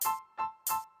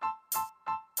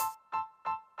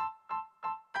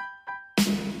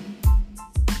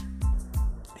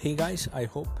Hey guys, I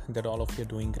hope that all of you are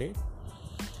doing great.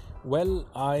 Well,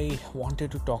 I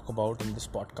wanted to talk about in this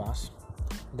podcast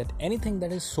that anything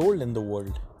that is sold in the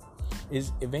world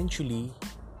is eventually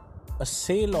a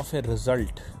sale of a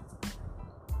result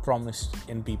promised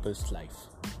in people's life.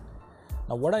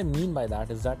 Now, what I mean by that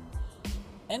is that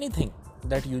anything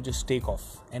that you just take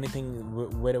off,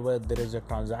 anything wherever there is a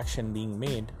transaction being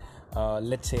made,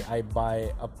 let's say I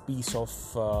buy a piece of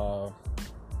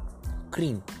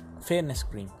cream, fairness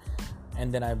cream,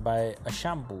 and then I buy a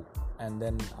shampoo, and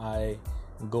then I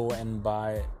go and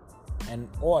buy an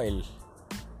oil.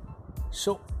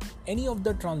 So any of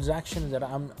the transactions that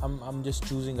I'm just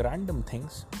choosing random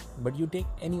things, but you take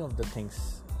any of the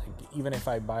things, like even if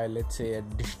I buy, let's say, a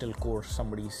digital course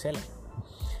somebody is selling,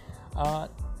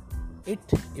 it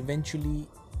eventually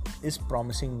is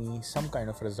promising me some kind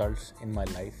of results in my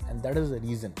life, and that is the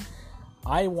reason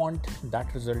I want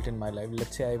that result in my life.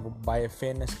 Let's say I buy a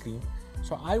fairness cream,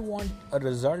 so I want a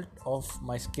result of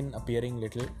my skin appearing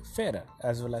little fairer,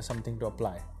 as well as something to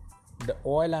apply. The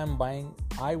oil I'm buying,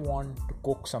 I want to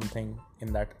cook something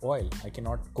in that oil. I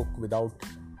cannot cook without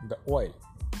the oil.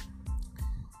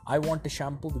 I want a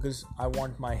shampoo because I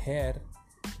want my hair,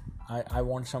 I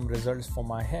want some results for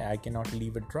my hair. I cannot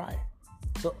leave it dry.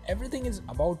 So everything is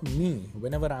about me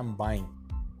whenever I'm buying,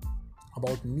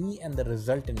 about me and the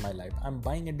result in my life. I'm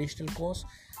buying a digital course,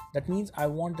 that means I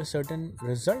want a certain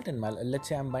result in my life. Let's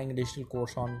say I'm buying a digital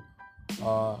course on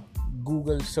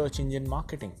Google search engine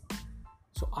marketing.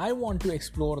 So I want to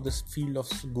explore this field of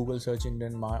Google search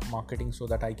engine marketing so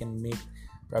that I can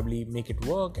probably make it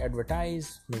work,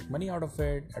 advertise, make money out of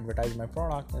it, advertise my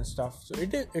product and stuff. So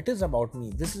it is about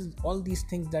me. This is all these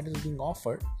things that is being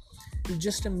offered is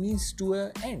just a means to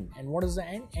an end. And what is the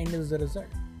end? End is the result.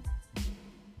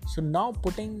 So now,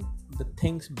 putting the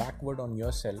things backward on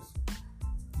yourself,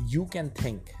 you can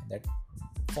think that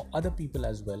for other people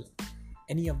as well,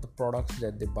 any of the products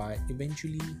that they buy,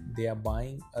 eventually they are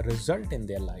buying a result in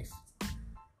their life.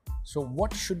 So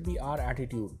what should be our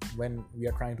attitude when we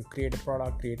are trying to create a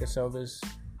product, create a service,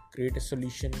 create a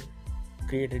solution,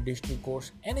 create a digital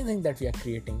course, anything that we are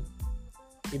creating?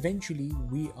 Eventually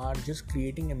we are just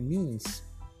creating a means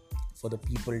for the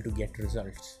people to get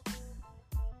results.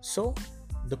 So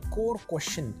the core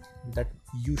question that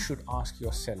you should ask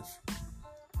yourself,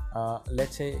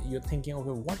 let's say you're thinking,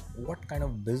 okay, what kind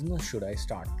of business should I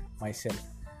start myself?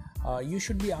 You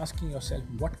should be asking yourself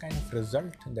what kind of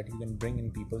result that you can bring in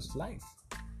people's life.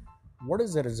 What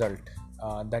is the result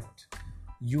that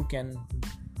you can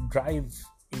drive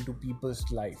into people's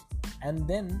life? And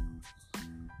then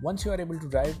once you are able to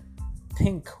drive,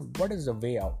 think what is the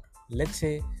way out. Let's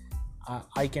say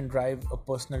I can drive a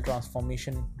personal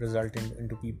transformation result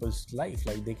into people's life,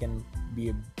 like they can be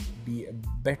a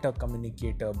better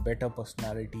communicator, better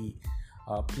personality,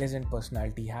 pleasant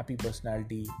personality, happy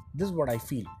personality. This is what I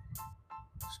feel.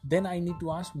 Then I need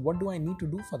to ask, what do I need to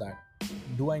do for that?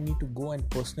 Do I need to go and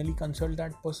personally consult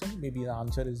that person? Maybe the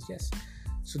answer is yes.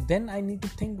 So then I need to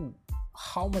think,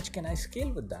 how much can I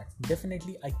scale with that?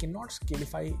 Definitely I cannot scale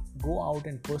if I go out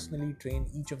and personally train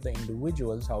each of the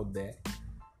individuals out there.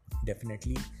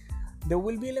 Definitely there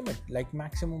will be a limit, like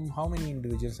maximum how many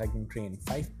individuals I can train?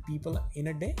 5 people in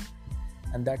a day,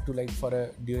 and that too like for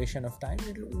a duration of time.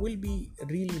 It will be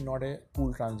really not a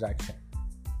cool transaction.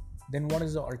 Then what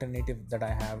is the alternative that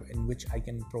I have in which I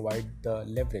can provide the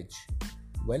leverage?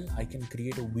 Well, I can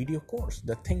create a video course.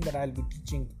 The thing that I'll be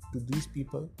teaching to these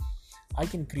people, I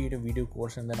can create a video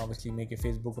course and then obviously make a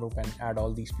Facebook group and add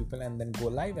all these people and then go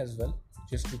live as well,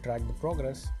 just to track the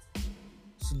progress.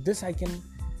 So this I can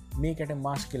make at a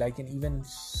mass scale. I can even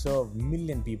serve 1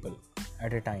 million people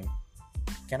at a time.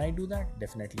 Can I do that?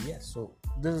 Definitely yes. So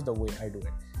this is the way I do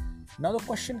it. Now the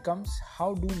question comes,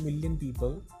 how do 1 million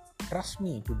people trust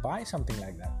me to buy something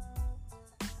like that?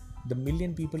 The 1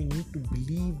 million people need to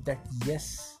believe that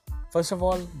yes. First of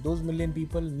all, those 1 million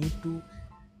people need to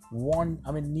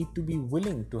be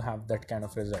willing to have that kind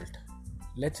of result.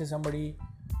 Let's say somebody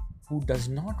who does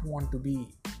not want to be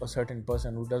a certain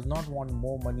person, who does not want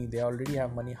more money, they already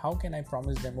have money. How can I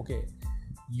promise them, okay,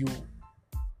 you'll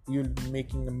be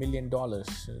making $1 million,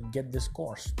 get this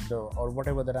course, or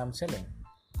whatever that I'm selling?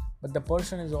 But the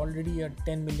person is already a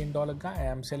 $10 million guy.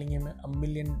 I'm selling him $1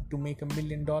 million to make $1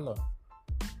 million,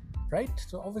 right?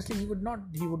 So obviously he would not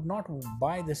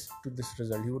buy this to this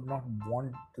result. He would not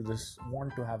want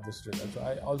to have this result. So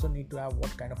I also need to have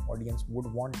what kind of audience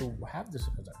would want to have this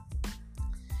result.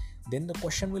 Then the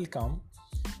question will come,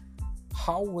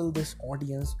 how will this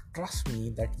audience trust me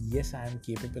that yes, I am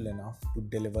capable enough to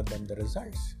deliver them the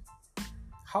results?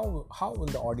 How will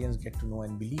the audience get to know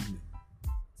and believe me?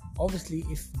 obviously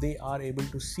if they are able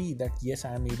to see that yes,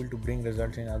 I am able to bring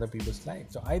results in other people's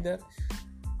lives. So either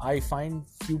I find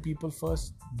few people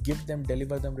first,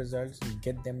 deliver them results,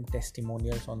 get them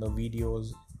testimonials on the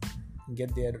videos,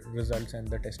 get their results and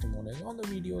the testimonials on the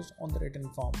videos, on the written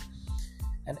form,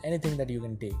 and anything that you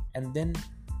can take, and then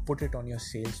put it on your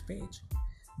sales page.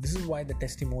 This is why the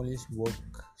testimonials work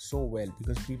so well,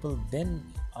 because people then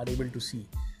are able to see.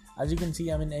 As you can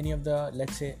see, any of the,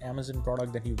 let's say, Amazon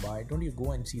product that you buy, don't you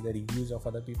go and see the reviews of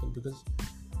other people, because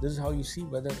this is how you see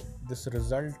whether this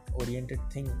result oriented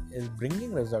thing is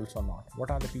bringing results or not. What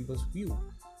are the people's view?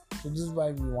 So this is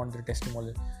why we want the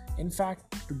testimonials. In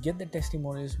fact, to get the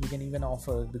testimonials, we can even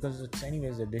offer, because it's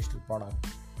anyways a digital product,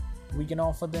 we can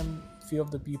offer them few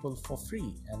of the people for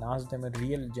free and ask them a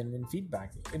real genuine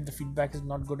feedback. If the feedback is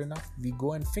not good enough, we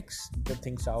go and fix the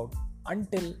things out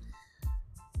until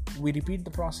we repeat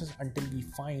the process, until we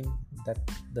find that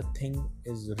the thing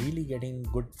is really getting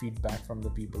good feedback from the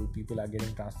people are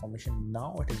getting transformation.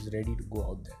 Now it is ready to go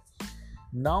out there.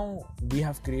 Now we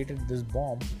have created this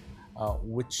bomb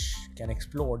which can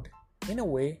explode in a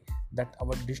way that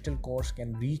our digital course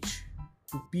can reach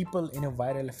to people in a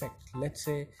viral effect. Let's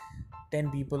say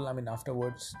 10 people,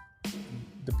 afterwards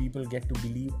the people get to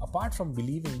believe. Apart from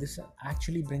believing, this is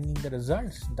actually bringing the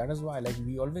results. That is why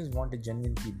we always want a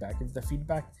genuine feedback. If the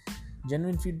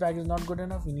genuine feedback is not good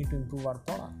enough, we need to improve our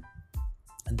product,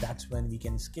 and that's when we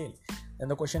can scale.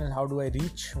 And the question is, how do I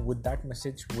reach with that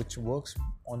message which works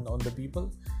on the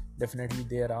people? Definitely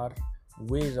there are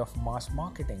ways of mass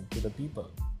marketing to the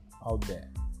people out there,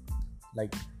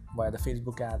 like via the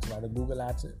Facebook ads, via the Google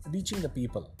ads, reaching the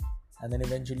people, and then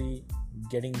eventually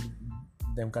getting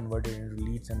them converted into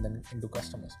leads and then into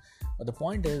customers. But the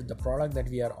point is, the product that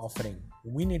we are offering,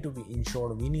 we need to be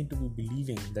ensured, we need to be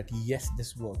believing that yes,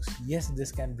 this works, yes, this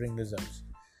can bring results.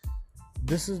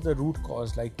 This is the root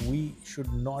cause. We should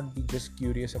not be just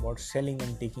curious about selling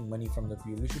and taking money from the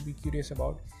people. We should be curious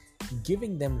about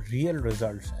giving them real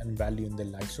results and value in their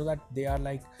life, so that they are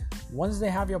once they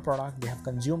have your product, they have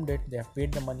consumed it, they have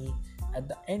paid the money, at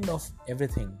the end of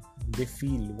everything, they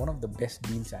feel one of the best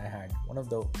deals I had, one of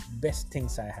the best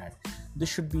things I had. This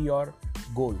should be your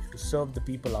goal, to serve the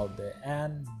people out there,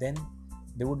 and then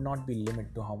there would not be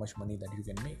limit to how much money that you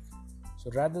can make.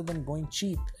 So rather than going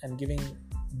cheap and giving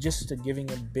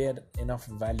a bare enough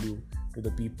value to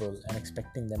the people and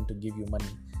expecting them to give you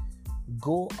money,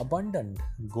 go abundant,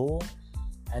 go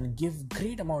and give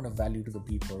great amount of value to the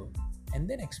people, and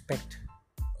then expect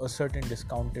a certain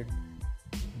discounted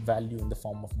value in the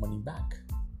form of money back.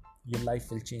 Your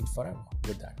life will change forever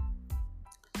with that.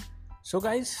 So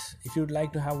guys, if you'd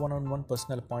like to have one-on-one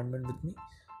personal appointment with me,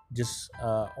 just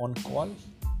on call,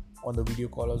 on the video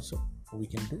call also we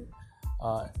can do,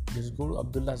 just go to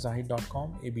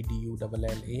abdullahzahid.com,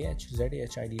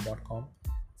 abdullahzahid.com,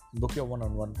 book your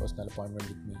one-on-one personal appointment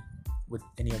with me, with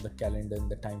any of the calendar and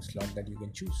the time slot that you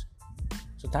can choose.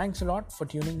 So thanks a lot for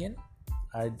tuning in.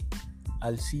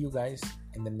 I'll see you guys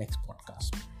in the next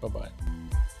podcast. Bye-bye.